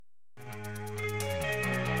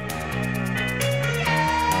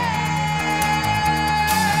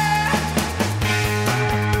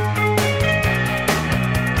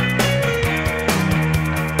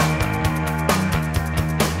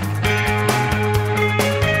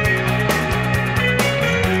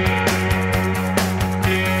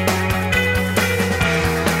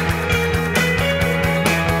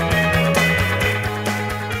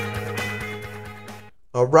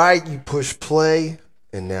All right, you push play,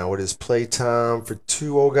 and now it is playtime for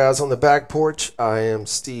Two Old Guys on the Back Porch. I am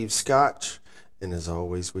Steve Scotch, and as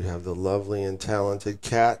always, we have the lovely and talented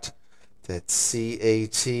Kat. That's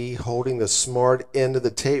C-A-T, holding the smart end of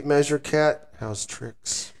the tape measure. Kat, how's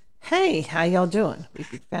tricks? Hey, how y'all doing? We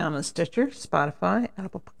can be found on Stitcher, Spotify,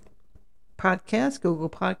 Apple Podcasts,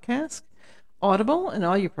 Google Podcasts, Audible, and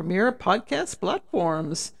all your premier podcast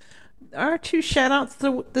platforms. Our two shout-outs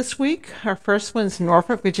this week. Our first one is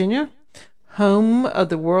Norfolk, Virginia, home of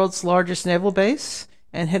the world's largest naval base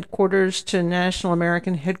and headquarters to National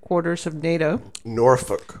American Headquarters of NATO.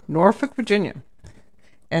 Norfolk, Virginia.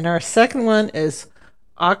 And our second one is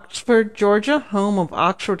Oxford, Georgia, home of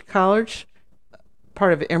Oxford College,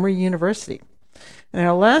 part of Emory University. And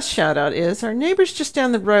our last shout-out is our neighbors just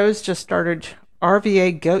down the road just started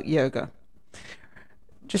RVA Goat Yoga.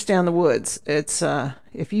 Just down the woods. It's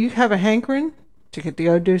if you have a hankering to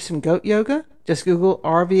go do some goat yoga, just Google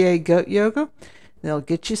RVA Goat Yoga. They'll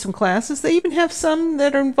get you some classes. They even have some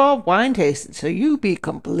that involve wine tasting, so you be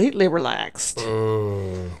completely relaxed.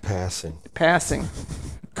 Passing.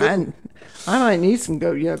 I might need some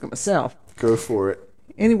goat yoga myself. Go for it.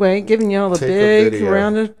 Anyway, giving y'all a big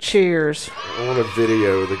round of cheers. I want a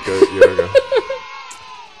video of the goat yoga.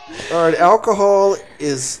 All right, alcohol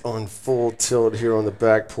is on full tilt here on the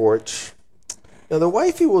back porch. Now, the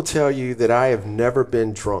wifey will tell you that I have never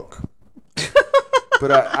been drunk,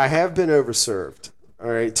 but I have been overserved. All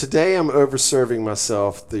right, today I'm overserving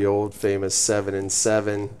myself the old famous 7 and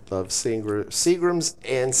 7. Love Seagram's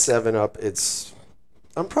and 7-Up.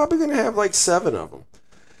 I'm probably going to have like 7 of them.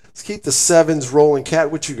 Let's keep the 7s rolling.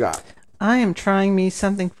 Kat, what you got? I am trying me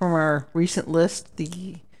something from our recent list,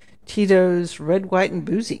 the Tito's Red, White, and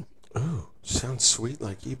Boozy. Ooh, sounds sweet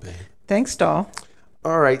like you, babe. Thanks, doll.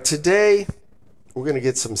 All right, today we're going to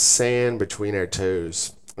get some sand between our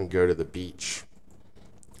toes and go to the beach.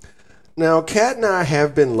 Now, Kat and I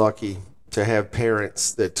have been lucky to have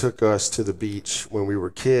parents that took us to the beach when we were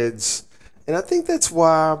kids, and I think that's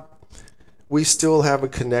why we still have a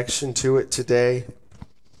connection to it today.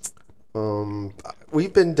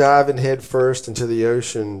 We've been diving head first into the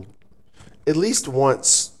ocean at least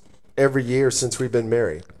once every year since we've been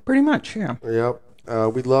married. Pretty much, yeah. Yep.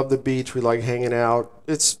 We love the beach. We like hanging out.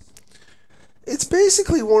 It's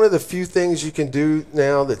basically one of the few things you can do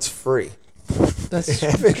now that's free. That's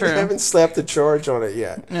true. Haven't slapped the charge on it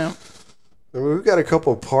yet. No. I mean, we've got a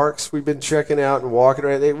couple of parks we've been checking out and walking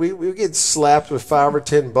around. We get slapped with $5 or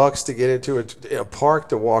 $10 to get into a park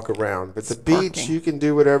to walk around. But the beach, you can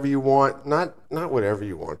do whatever you want. Not whatever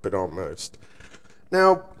you want, but almost.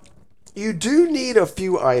 Now, you do need a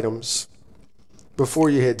few items before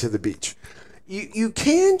you head to the beach. You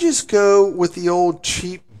can just go with the old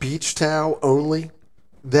cheap beach towel only.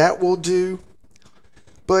 That will do.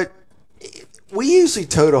 But we usually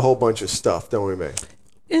tote a whole bunch of stuff, don't we, May?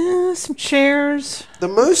 Some chairs. The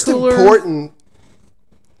most cooler. important,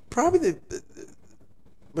 probably the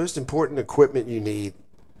most important equipment you need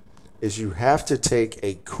is you have to take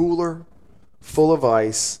a cooler full of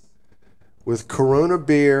ice with Corona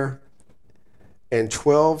beer and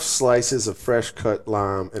 12 slices of fresh cut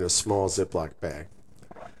lime in a small Ziploc bag.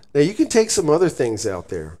 Now, you can take some other things out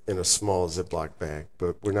there in a small Ziploc bag,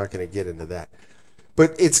 but we're not going to get into that.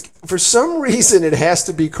 But for some reason, it has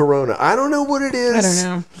to be Corona. I don't know what it is. I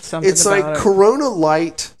don't know. It's like Corona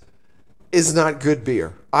Light is not good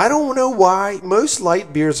beer. I don't know why. Most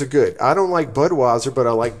light beers are good. I don't like Budweiser, but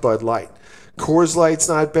I like Bud Light. Coors Light's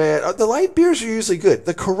not bad. The light beers are usually good.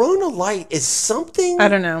 The Corona Light is something. I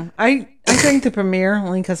don't know. I drink the Premier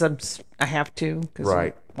only because I have to. Because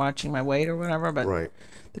right. I'm watching my weight or whatever. But right.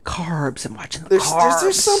 The carbs. I'm watching the carbs.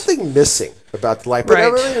 There's something missing about the light. But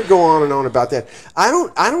I'm really going to go on and on about that. I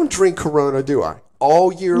don't drink Corona, do I?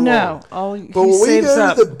 All year long. No. But when we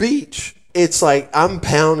go to the beach, it's like I'm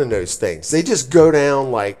pounding those things. They just go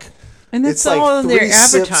down like. And that's it's all like in 3 their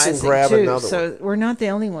sips advertising and grab too. another So one. we're not the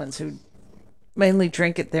only ones who mainly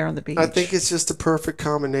drink it there on the beach. I think it's just a perfect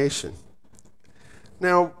combination.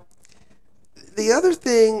 Now, the other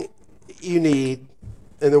thing you need,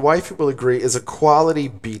 and the wife will agree, is a quality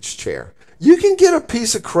beach chair. You can get a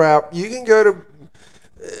piece of crap. You can go to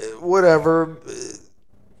whatever.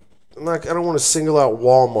 I don't want to single out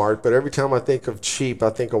Walmart, but every time I think of cheap,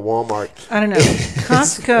 I think of Walmart. I don't know.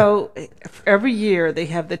 Costco, every year they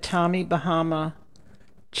have the Tommy Bahama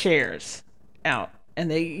chairs out, and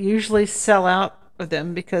they usually sell out of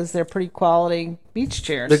them because they're pretty quality beach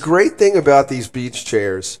chairs. The great thing about these beach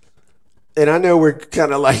chairs, and I know we're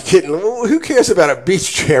kind of like getting, well, who cares about a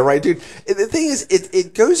beach chair, right, dude? The thing is,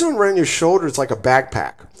 it goes on around your shoulders like a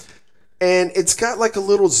backpack. And it's got like a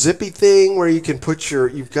little zippy thing where you can put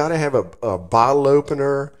you've got to have a bottle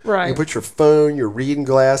opener. Right. You put your phone, your reading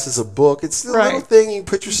glasses, a book. It's the little thing. You can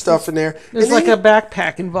put your stuff in there. There's like a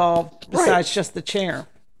backpack involved besides just the chair.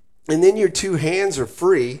 And then your two hands are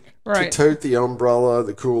free to Right. tote the umbrella,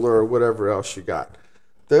 the cooler, or whatever else you got.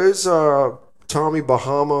 Those Tommy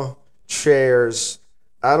Bahama chairs,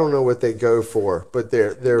 I don't know what they go for, but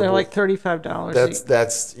they're like $35.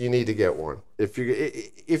 That's you need to get one. If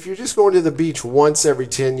you're just going to the beach once every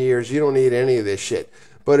 10 years, you don't need any of this shit.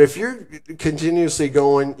 But if you're continuously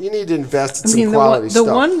going, you need to invest in some quality stuff.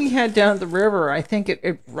 The one we had down at the river, I think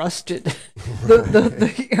it rusted. the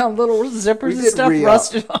little zippers and stuff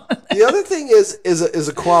rusted on it. The other thing is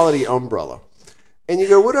a quality umbrella. And you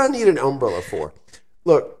go, what do I need an umbrella for?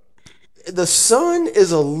 Look, the sun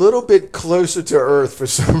is a little bit closer to Earth for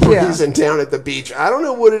some reason down at the beach. I don't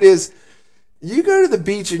know what it is. You go to the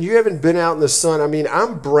beach and you haven't been out in the sun. I mean,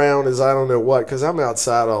 I'm brown as I don't know what because I'm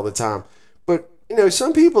outside all the time. But,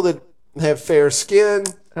 some people that have fair skin.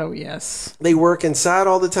 Oh, yes. They work inside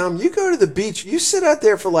all the time. You go to the beach, you sit out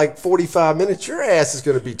there for like 45 minutes, your ass is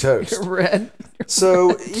going to be toast. You're red.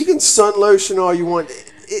 So you can sun lotion all you want.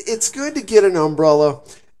 It's good to get an umbrella.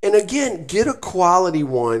 And again, get a quality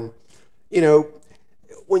one.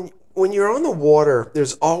 When you're on the water,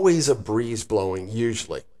 there's always a breeze blowing,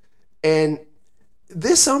 usually. And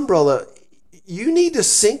this umbrella, you need to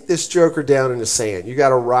sink this joker down in the sand. You got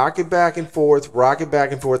to rock it back and forth.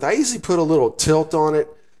 I usually put a little tilt on it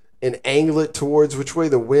and angle it towards which way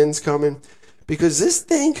the wind's coming, because this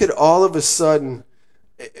thing could all of a sudden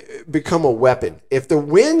become a weapon. If the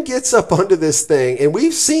wind gets up under this thing, and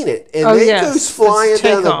we've seen it, and goes flying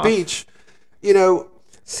down the beach,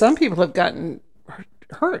 some people have gotten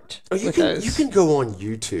hurt with those. You can go on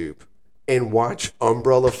YouTube and watch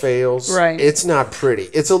umbrella fails. Right. It's not pretty.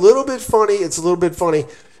 It's a little bit funny.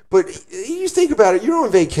 But you think about it, you're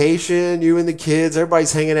on vacation, you and the kids,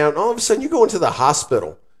 everybody's hanging out, and all of a sudden you go into the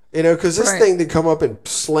hospital, because this thing did come up and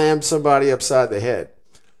slam somebody upside the head.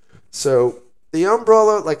 So the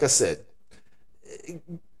umbrella, like I said,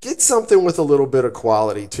 get something with a little bit of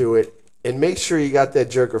quality to it, and make sure you got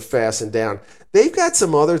that joker fastened down. They've got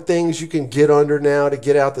some other things you can get under now to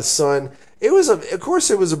get out the sun. It was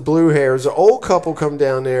a blue hair. It was an old couple come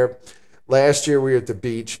down there. Last year we were at the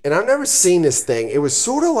beach, and I've never seen this thing. It was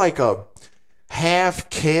sort of like a half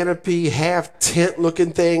canopy, half tent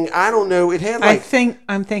looking thing. I don't know. It had like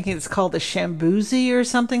I'm thinking it's called the Shambuzi or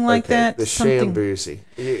something like that. The Shambuzi.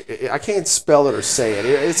 I can't spell it or say it.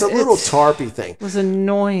 It's a little tarpy thing. It was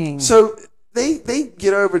annoying. So they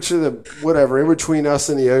get over to the whatever in between us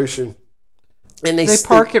and the ocean. And they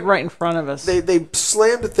park it right in front of us. They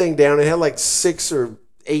slammed the thing down. It had like 6 or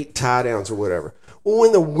 8 tie downs or whatever. Well,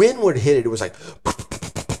 when the wind would hit it, it was like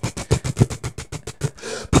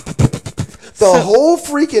the whole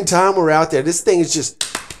freaking time we're out there. This thing is just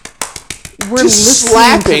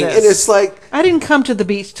slapping, and it's like I didn't come to the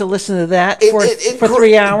beach to listen to that for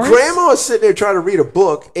 3 hours. Grandma's sitting there trying to read a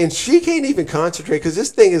book, and she can't even concentrate because this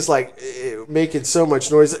thing is like making so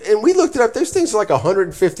much noise. And we looked it up. Those things are like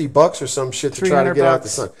 $150 or some shit to try to get out the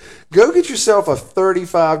sun. Go get yourself a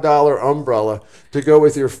 $35 umbrella to go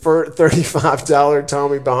with your $35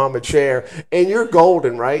 Tommy Bahama chair, and you're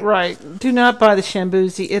golden, right? Right. Do not buy the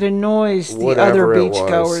Shambuzi. It annoys the other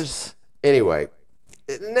beachgoers. Anyway,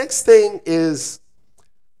 the next thing is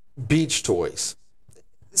beach toys.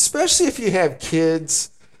 Especially if you have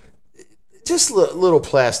kids, just little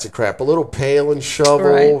plastic crap, a little pail and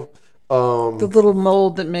shovel. Right. The little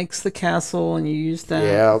mold that makes the castle, and you use that.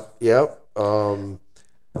 Yeah, yep.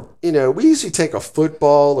 We usually take a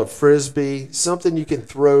football, a frisbee, something you can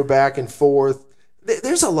throw back and forth.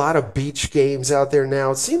 There's a lot of beach games out there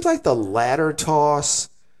now. It seems like the ladder toss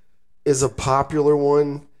is a popular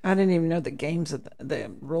one. I didn't even know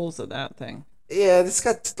the rules of that thing. Yeah, it's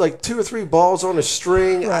got like 2 or 3 balls on a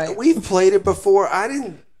string. Right. We've played it before.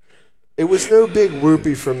 It was no big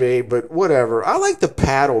whoopee for me, but whatever. I like the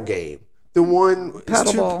paddle game. The one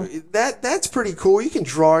paddle ball. That's pretty cool. You can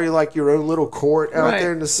draw your own little court out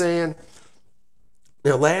there in the sand.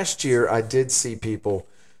 Now, last year I did see people.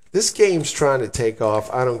 This game's trying to take off.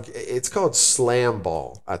 It's called Slam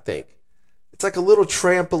Ball, I think. It's like a little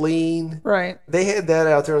trampoline. Right. They had that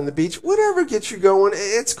out there on the beach. Whatever gets you going,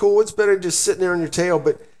 it's cool. It's better than just sitting there on your tail.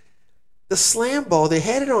 But the Slam Ball, they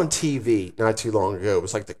had it on TV not too long ago. It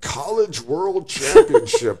was like the College World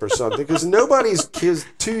Championship or something, because nobody's gives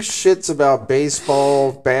 2 shits about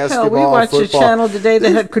baseball, basketball, we watched football. a channel today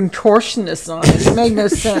that had contortionists on it. It made no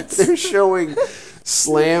sense. They're showing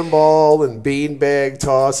slam ball and beanbag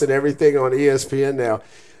toss and everything on ESPN now.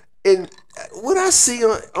 And what I see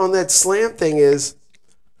on that slam thing is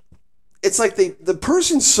it's like the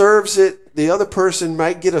person serves it, the other person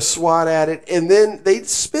might get a swat at it, and then they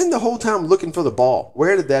spend the whole time looking for the ball.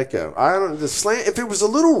 Where did that go? I don't know. The slant, if it was a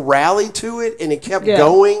little rally to it and it kept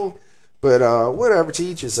going, but whatever, to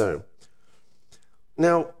each his own.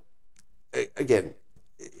 Now, again,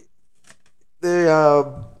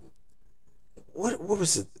 the what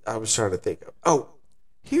was it I was trying to think of? Oh,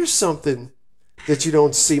 here's something that you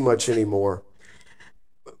don't see much anymore.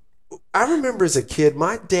 I remember as a kid,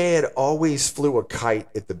 my dad always flew a kite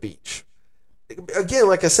at the beach. Again,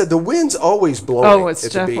 like I said, the wind's always blowing at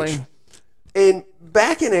the beach. And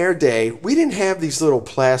back in our day, we didn't have these little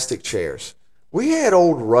plastic chairs. We had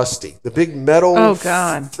old Rusty, the big metal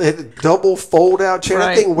double fold-out chair.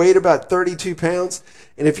 Right. That thing weighed about 32 pounds.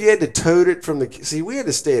 And if you had to tote it from the... See, we had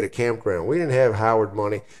to stay at a campground. We didn't have Howard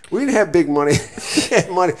money. We didn't have big money. We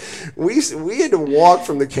had money. We had to walk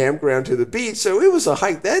from the campground to the beach, so it was a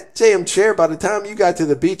hike. That damn chair, by the time you got to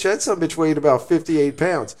the beach, that son of a bitch weighed about 58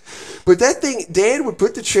 pounds. But that thing, Dad would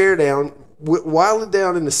put the chair down, while it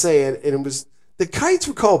down in the sand, and it was... The kites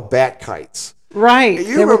were called bat kites. Right.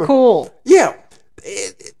 They were cool. Yeah.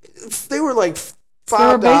 They were like $5. They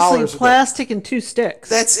were basically plastic and 2 sticks.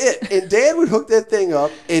 That's it. And Dad would hook that thing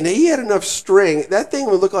up, and he had enough string. That thing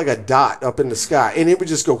would look like a dot up in the sky, and it would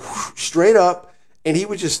just go straight up, and he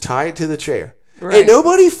would just tie it to the chair. Right. And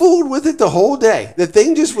nobody fooled with it the whole day. The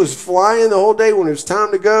thing just was flying the whole day. When it was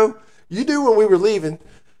time to go, you knew when we were leaving.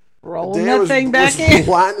 Rolling that thing back in.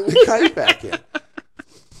 Winding the kite back in.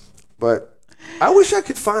 But I wish I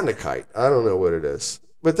could find a kite. I don't know what it is.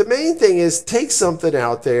 But the main thing is take something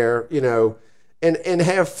out there, you know, and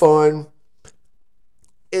have fun.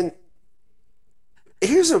 And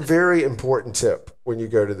here's a very important tip when you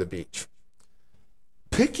go to the beach.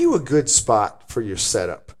 Pick you a good spot for your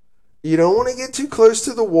setup. You don't want to get too close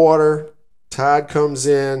to the water. Tide comes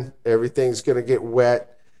in, everything's going to get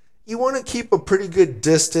wet. You want to keep a pretty good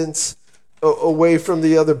distance away from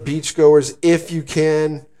the other beachgoers if you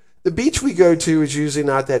can. The beach we go to is usually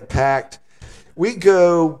not that packed. We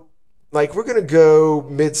go, like, we're going to go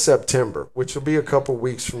mid-September, which will be a couple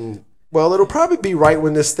weeks from, well, it'll probably be right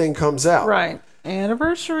when this thing comes out. Right.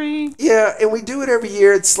 Anniversary. Yeah, and we do it every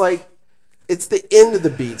year. It's like, it's the end of the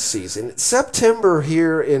beach season. September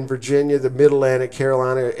here in Virginia, the Mid-Atlantic,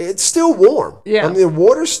 Carolina, it's still warm. Yeah. I mean, the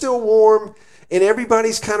water's still warm, and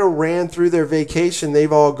everybody's kind of ran through their vacation.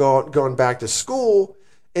 They've all gone back to school,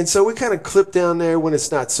 and so we kind of clip down there when it's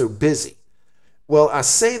not so busy. Well, I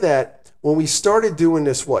say that when we started doing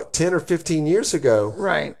this, 10 or 15 years ago,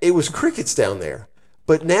 right? It was crickets down there.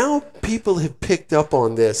 But now people have picked up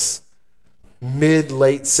on this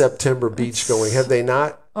mid-late September beach going, have they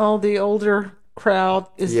not? Oh, the older crowd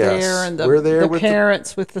is there, and the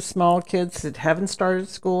parents with the small kids that haven't started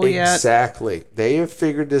school yet. Exactly. They have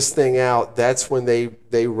figured this thing out. That's when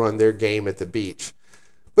they run their game at the beach.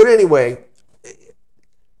 But anyway,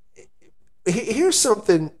 here's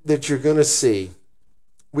something that you're going to see.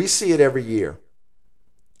 We see it every year.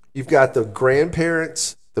 You've got the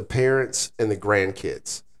grandparents, the parents, and the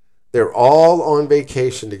grandkids. They're all on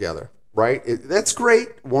vacation together, right? That's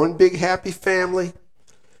great. One big happy family.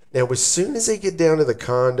 Now, as soon as they get down to the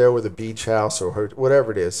condo or the beach house or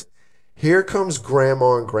whatever it is, here comes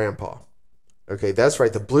grandma and grandpa. Okay, that's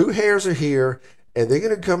right. The blue hairs are here, and they're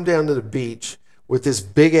going to come down to the beach with this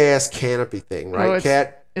big-ass canopy thing, right,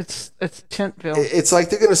 Kat? It's Tentville. It's like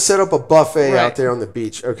they're going to set up a buffet out there on the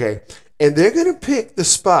beach, okay? And they're going to pick the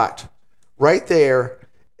spot right there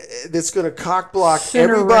that's going to cock block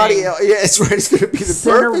everybody else. Yeah, it's right. It's going to be the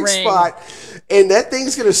perfect spot. And that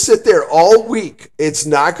thing's going to sit there all week. It's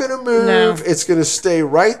not going to move. No. It's going to stay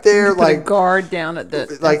right there. Like a guard down at the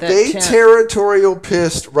they tent. Territorial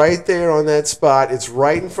pissed right there on that spot. It's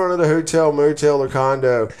right in front of the hotel, motel, or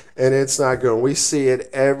condo, and it's not going. We see it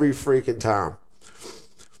every freaking time.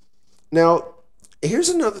 Now, here's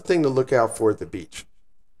another thing to look out for at the beach.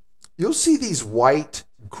 You'll see these white,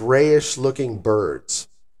 grayish-looking birds.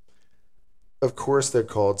 Of course, they're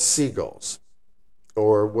called seagulls,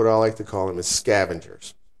 or what I like to call them is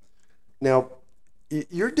scavengers. Now,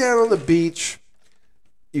 you're down on the beach.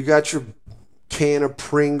 You got your can of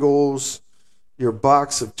Pringles, your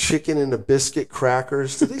box of chicken and a biscuit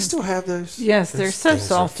crackers. Do they still have those? Yes, they're so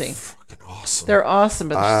salty. Awesome. They're awesome,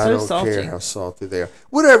 but they're so salty. I don't care how salty they are.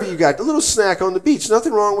 Whatever you got, a little snack on the beach.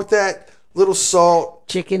 Nothing wrong with that. Little salt.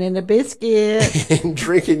 Chicken and a biscuit. And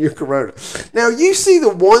drinking your Corona. Now, you see the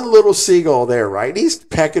one little seagull there, right? He's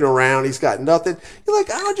pecking around. He's got nothing. You're like,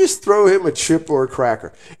 I'll just throw him a chip or a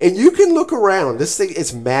cracker. And you can look around. This thing,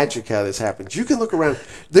 it's magic how this happens. You can look around.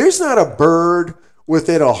 There's not a bird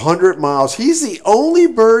within 100 miles. He's the only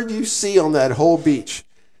bird you see on that whole beach.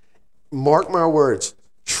 Mark my words.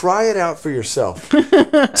 Try it out for yourself.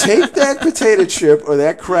 Take that potato chip or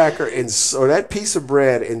that cracker or that piece of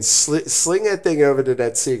bread and sling that thing over to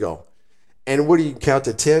that seagull. And what do you count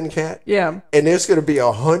to 10, Kat? Yeah. And there's going to be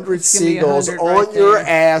 100 seagulls on your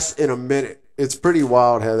ass in a minute. It's pretty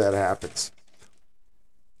wild how that happens.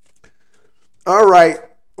 All right.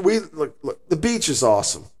 Look, the beach is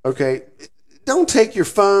awesome. Okay. Don't take your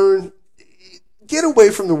phone. Get away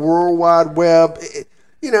from the World Wide Web.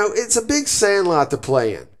 It's a big sandlot to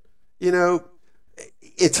play in.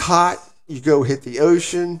 It's hot. You go hit the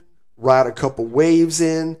ocean, ride a couple waves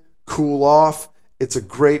in, cool off. It's a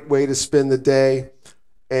great way to spend the day.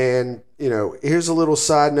 And, here's a little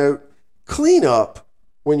side note. Clean up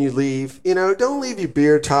when you leave. Don't leave your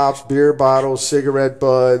beer tops, beer bottles, cigarette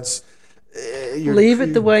butts. Leave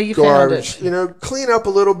it the way you found it. Clean up a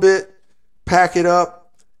little bit, pack it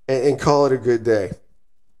up, and call it a good day.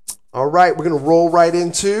 All right, we're going to roll right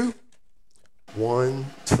into One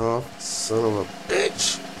Tough Son of a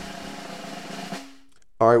Bitch.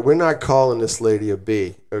 All right, we're not calling this lady a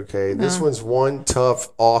B, okay? This one's one tough,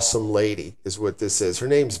 awesome lady is what this is. Her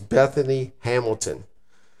name's Bethany Hamilton.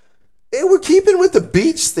 And we're keeping with the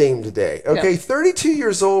beach theme today, okay? Yeah. 32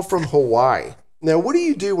 years old from Hawaii. Now, what do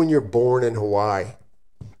you do when you're born in Hawaii?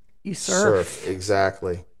 You surf.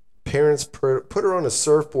 Exactly. Parents put her on a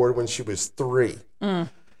surfboard when she was 3.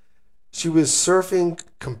 She was surfing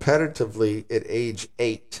competitively at age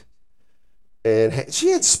 8. And she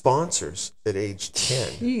had sponsors at age 10.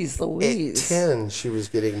 Jeez Louise. At 10, she was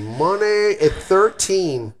getting money. At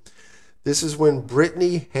 13, this is when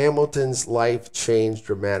Brittany Hamilton's life changed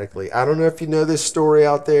dramatically. I don't know if you know this story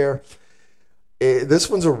out there. This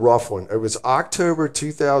one's a rough one. It was October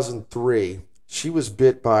 2003. She was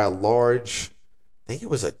bit by a large, I think it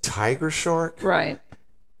was a tiger shark. Right.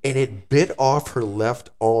 And it bit off her left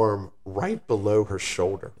arm right below her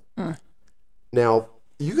shoulder. Now,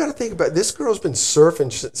 you got to think about it. This girl's been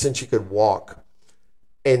surfing since she could walk.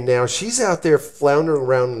 And now she's out there floundering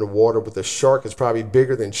around in the water with a shark that's probably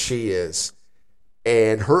bigger than she is.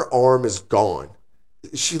 And her arm is gone.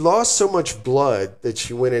 She lost so much blood that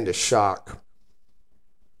she went into shock.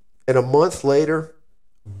 And a month later,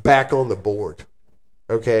 back on the board.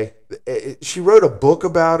 Okay? She wrote a book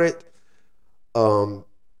about it.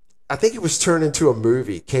 I think it was turned into a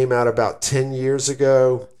movie. Came out about 10 years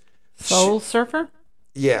ago. Soul Surfer?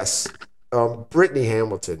 Yes. Brittany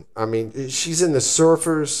Hamilton. I mean, she's in the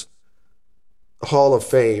Surfers Hall of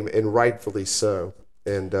Fame, and rightfully so.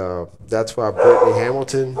 And that's why Brittany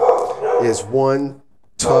Hamilton is one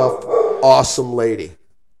tough, awesome lady.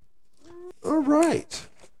 All right.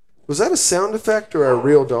 Was that a sound effect or a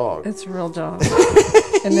real dog? It's a real dog.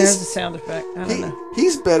 And there's a sound effect. I don't know.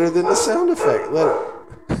 He's better than the sound effect. Let it.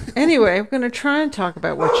 Anyway, we're going to try and talk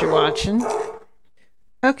about what you're watching.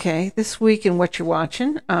 Okay, this week in what you're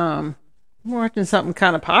watching, we're watching something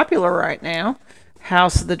kind of popular right now,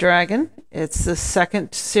 House of the Dragon. It's the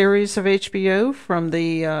second series of HBO from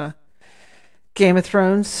the Game of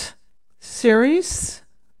Thrones series,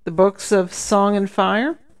 the books of Song and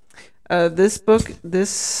Fire.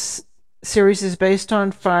 This series is based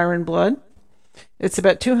on Fire and Blood. It's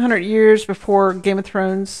about 200 years before Game of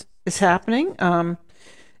Thrones is happening.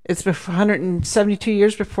 It's 172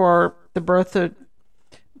 years before the birth of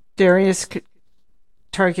Daenerys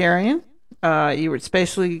Targaryen. It's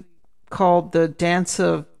basically called the Dance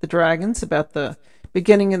of the Dragons, about the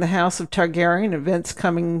beginning of the House of Targaryen, events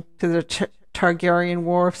coming to the Targaryen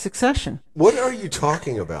War of Succession. What are you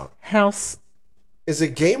talking about? House. Is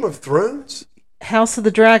it Game of Thrones? House of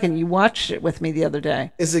the Dragon. You watched it with me the other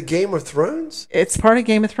day. Is it Game of Thrones? It's part of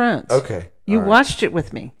Game of Thrones. Okay. You watched it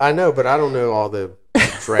with me. I know, but I don't know all the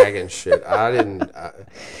dragon shit. I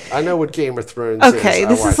know what Game of Thrones is. Okay,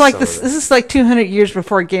 this is like 200 years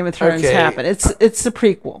before Game of Thrones happened. It's a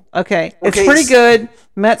prequel. Okay. It's pretty good.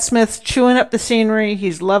 Matt Smith's chewing up the scenery.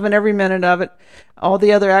 He's loving every minute of it. All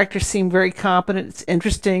the other actors seem very competent. It's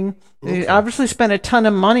interesting. They obviously spent a ton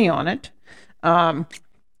of money on it.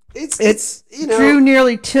 It's drew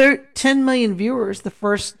nearly 10 million viewers the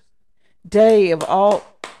first day of all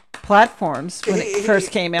platforms when it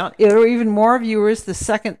first came out. There were even more viewers the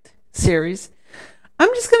second series.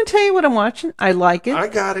 I'm just going to tell you what I'm watching. I like it. I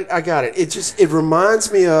got it. It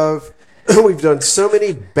reminds me of we've done so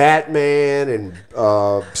many Batman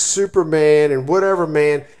and Superman and whatever,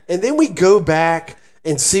 man, and then we go back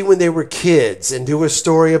and see when they were kids and do a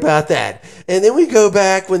story about that. And then we go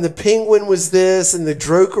back when the Penguin was this and the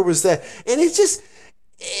Joker was that. And it's just,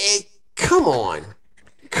 come on.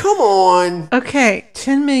 Okay,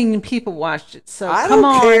 10 million people watched it. So I come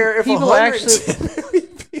don't on. care if People 110 million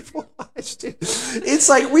people watched it. It's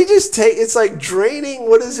like it's like draining,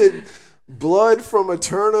 what is it, blood from a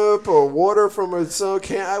turnip or water from a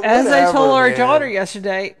can. As I told our man. daughter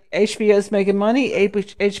yesterday, HBO's making money.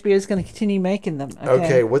 HBO's going to continue making them.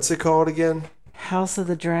 Okay, what's it called again? House of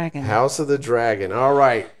the Dragon. House of the Dragon. All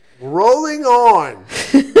right. Rolling on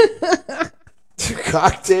to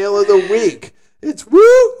cocktail of the week. It's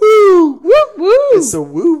woo woo. Woo woo. It's a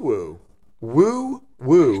woo woo. Woo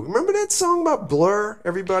woo. Remember that song about Blur?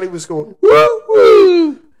 Everybody was going woo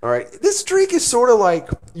woo. All right. This drink is sort of like,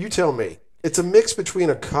 you tell me, it's a mix between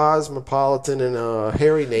a Cosmopolitan and a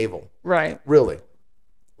Harry Navel. Right. Really.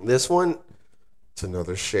 This one, it's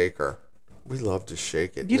another shaker. We love to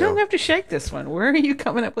shake it. You don't have to shake this one. Where are you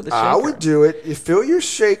coming up with a shaker? I would do it. You fill your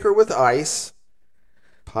shaker with ice.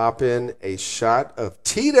 Pop in a shot of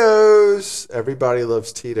Tito's. Everybody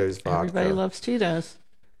loves Tito's vodka. Everybody loves Tito's.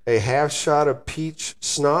 A half shot of peach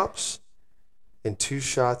schnapps. And 2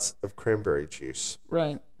 shots of cranberry juice.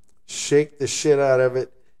 Right. Shake the shit out of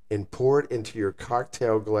it and pour it into your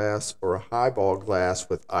cocktail glass or a highball glass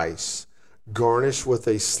with ice. Garnish with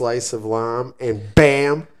a slice of lime, and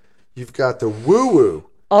bam, you've got the woo-woo.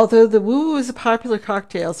 Although the woo-woo is a popular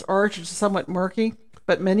cocktail, its origins are somewhat murky,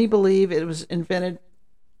 but many believe it was invented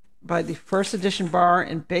by the First Edition bar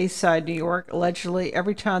in Bayside, New York. Allegedly,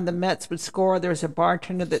 every time the Mets would score, there was a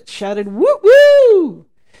bartender that shouted woo-woo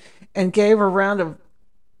and gave a round of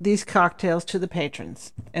these cocktails to the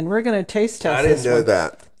patrons. And we're going to taste test this I didn't know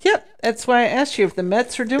that. Yep, that's why I asked you if the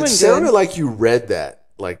Mets are doing It good. sounded like you read that.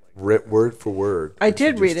 Like word for word. I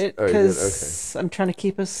did read it Oh, you did? because I'm trying to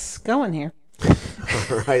keep us going here. Okay.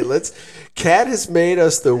 All right, Kat has made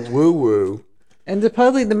us the woo-woo. And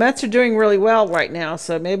supposedly the Mets are doing really well right now,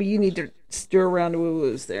 so maybe you need to stir around the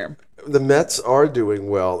woo-woos there. The Mets are doing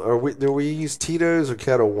well. Do we use Tito's or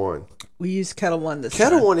Kettle One? We use Kettle One this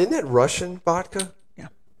Kettle time. One, isn't that Russian vodka? Yeah.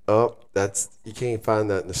 Oh, you can't find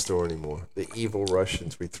that in the store anymore. The evil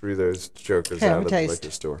Russians. We threw those jokers out of the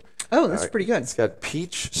liquor store. Oh, that's pretty good. It's got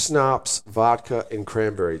peach schnapps, vodka, and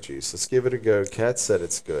cranberry juice. Let's give it a go. Kat said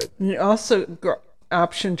it's good. And also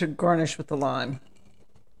option to garnish with the lime.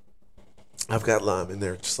 I've got lime in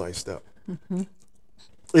there sliced up. Mm-hmm.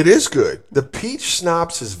 It is good. The peach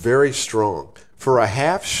schnapps is very strong. For a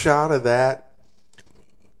half shot of that,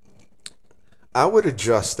 I would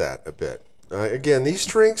adjust that a bit. Again, these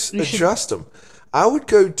drinks, adjust them. I would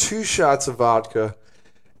go 2 shots of vodka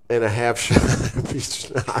and a half shot of peach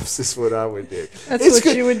schnapps is what I would do. That's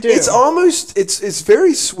what you would do. It's almost, it's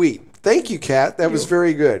very sweet. Thank you, Kat. That was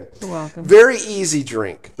very good. You're welcome. Very easy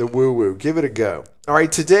drink, the Woo Woo. Give it a go. All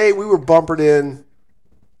right, today we were bumpered in.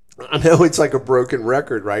 I know it's like a broken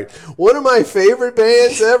record, right? One of my favorite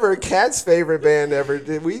bands ever, Kat's favorite band ever.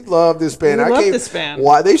 We love this band. We love this band.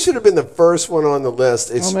 Why they should have been the first one on the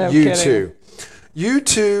list. It's no U2.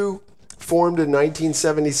 U2 formed in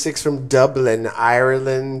 1976 from Dublin,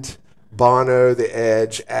 Ireland. Bono, The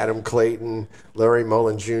Edge, Adam Clayton, Larry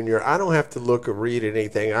Mullen Jr. I don't have to look or read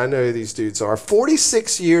anything. I know who these dudes are.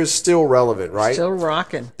 46 years, still relevant, right? Still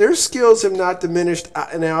rocking. Their skills have not diminished.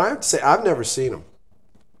 Now, I have to say, I've never seen them.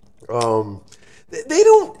 They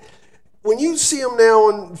don't, when you see them now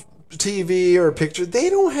on TV or a picture, they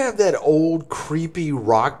don't have that old creepy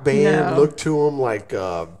rock band look to them like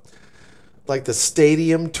the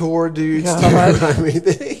Stadium Tour dudes. I mean,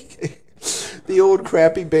 the old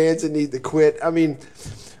crappy bands that need to quit. I mean,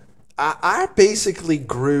 I basically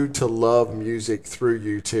grew to love music through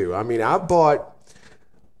U2. I mean, I bought,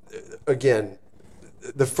 again,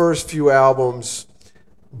 the first few albums,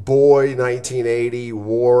 Boy, 1980,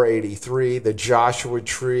 War, 83, The Joshua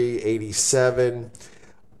Tree, 87.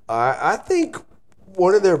 I think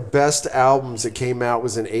one of their best albums that came out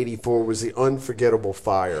was in 84 was The Unforgettable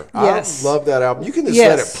Fire. Yes. I love that album. You can just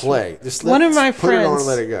let it play. Just one of my put friends, it on and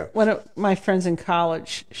let it go. One of my friends in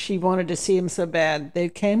college, she wanted to see him so bad. They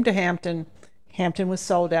came to Hampton. Hampton was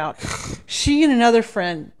sold out. She and another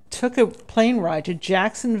friend took a plane ride to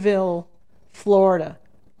Jacksonville, Florida,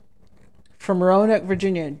 from Roanoke,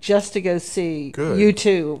 Virginia, just to go see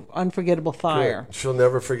U2, Unforgettable Fire. Good. She'll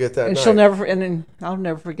never forget that and night. And I'll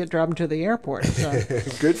never forget driving to the airport. So.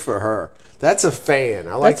 Good for her. That's a fan.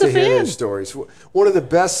 I like to hear those stories. One of the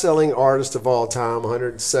best-selling artists of all time,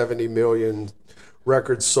 170 million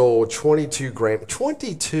records sold, 22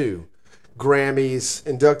 Grammys,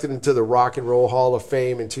 inducted into the Rock and Roll Hall of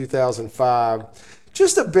Fame in 2005.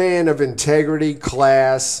 Just a band of integrity,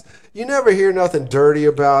 class. You never hear nothing dirty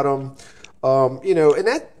about them. And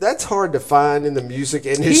that's hard to find in the music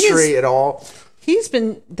industry at all.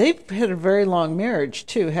 They've had a very long marriage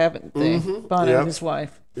too, haven't they? Mm-hmm. Bono and his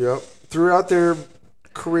wife. Yep. Throughout their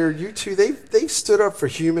career, U2, they've stood up for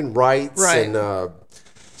human rights and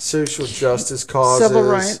social justice causes. Civil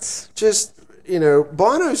rights. Just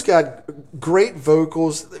Bono's got great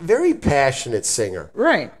vocals, very passionate singer.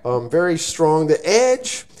 Right. Very strong. The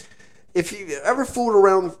Edge, if you ever fooled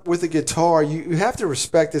around with a guitar, you have to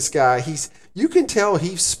respect this guy. You can tell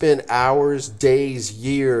he's spent hours, days,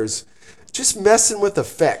 years just messing with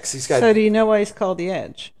effects. So do you know why he's called the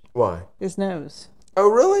Edge? Why? His nose. Oh,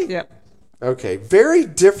 really? Yep. Okay. Very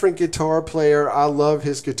different guitar player. I love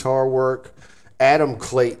his guitar work. Adam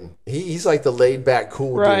Clayton. He's like the laid-back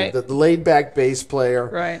cool right. dude. The laid-back bass player.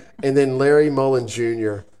 Right. And then Larry Mullen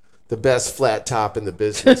Jr., the best flat top in the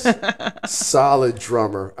business. Solid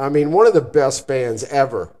drummer. I mean, one of the best bands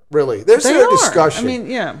ever. Really. There's no discussion. I mean,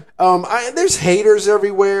 yeah. There's haters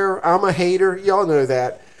everywhere. I'm a hater. Y'all know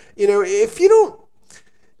that. If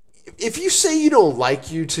you say you don't like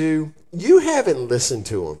U2, you haven't listened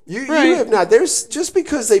to them. You have not. There's just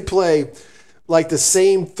because they play like the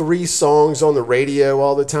same 3 songs on the radio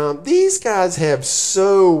all the time. These guys have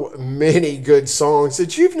so many good songs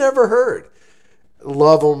that you've never heard.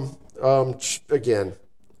 Love them. Again,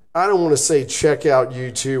 I don't want to say check out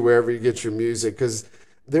U2 wherever you get your music because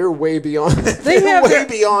they're way beyond. They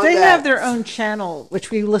have their own channel,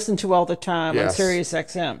 which we listen to all the time on Sirius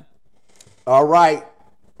XM. All right,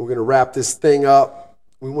 we're going to wrap this thing up.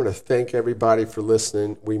 We want to thank everybody for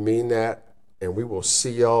listening. We mean that, and we will see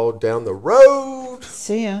y'all down the road.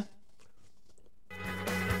 See ya.